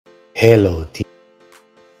Hello, team.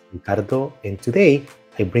 Ricardo, and today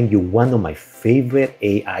I bring you one of my favorite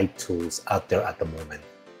AI tools out there at the moment.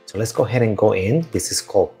 So let's go ahead and go in. This is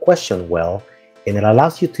called QuestionWell, and it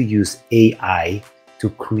allows you to use AI to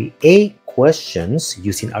create questions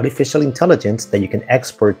using artificial intelligence that you can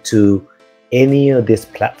export to any of these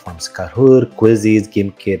platforms: Kahoot, Quizzes,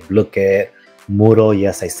 Gimkit, Blooket, Moodle,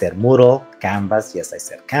 yes I said Moodle, Canvas, yes I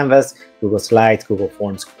said Canvas, Google Slides, Google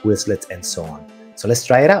Forms, Quizlets, and so on. So let's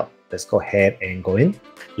try it out. Let's go ahead and go in.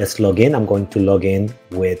 Let's log in. I'm going to log in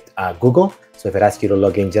with Google. So if it asks you to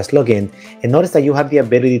log in, just log in. And notice that you have the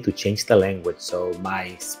ability to change the language. So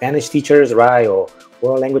my Spanish teachers, right, or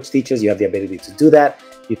world language teachers, you have the ability to do that.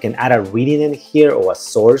 You can add a reading in here or a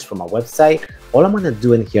source from a website. All I'm going to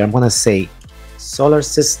do in here, I'm going to say solar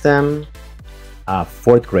system,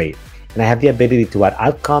 4th grade. And I have the ability to add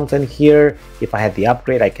outcomes in here. If I had the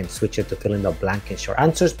upgrade, I can switch it to fill in the blank and short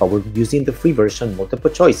answers, but we're using the free version, multiple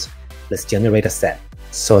choice. Let's generate a set.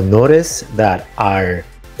 So notice that our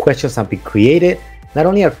questions have been created. Not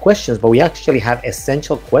only our questions, but we actually have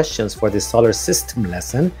essential questions for the solar system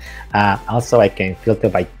lesson. Also, I can filter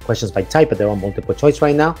by questions by type, but they're on multiple choice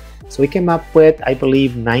right now. So we came up with, I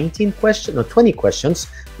believe, 19 questions or 20 questions.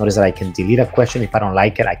 Notice that I can delete a question if I don't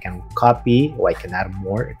like it. I can copy or I can add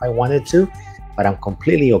more if I wanted to, but I'm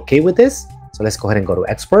completely okay with this. So let's go ahead and go to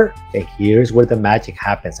export. And here's where the magic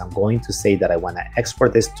happens. I'm going to say that I want to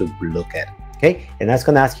export this to Blooket. Okay, and that's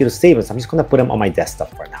going to ask you to save it. So I'm just going to put them on my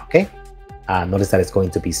desktop for now. Okay, notice that it's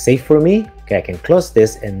going to be safe for me. Okay, I can close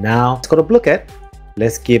this, and now let's go to Blooket.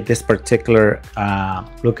 Let's give this particular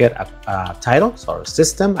Blooket a title, solar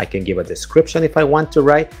system. I can give a description if I want to,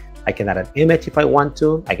 right? I can add an image if I want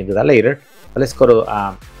to. I can do that later. But let's go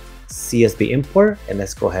to CSV import, and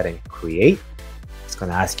let's go ahead and create. It's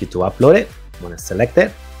going to ask you to upload it. I'm going to select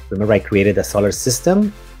it. Remember, I created a solar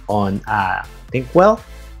system on ThinkWell.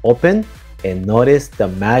 Open, and notice the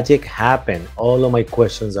magic happened. All of my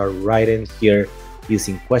questions are right in here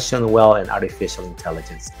using QuestionWell and artificial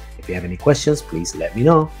intelligence. If you have any questions, please let me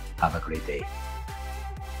know. Have a great day.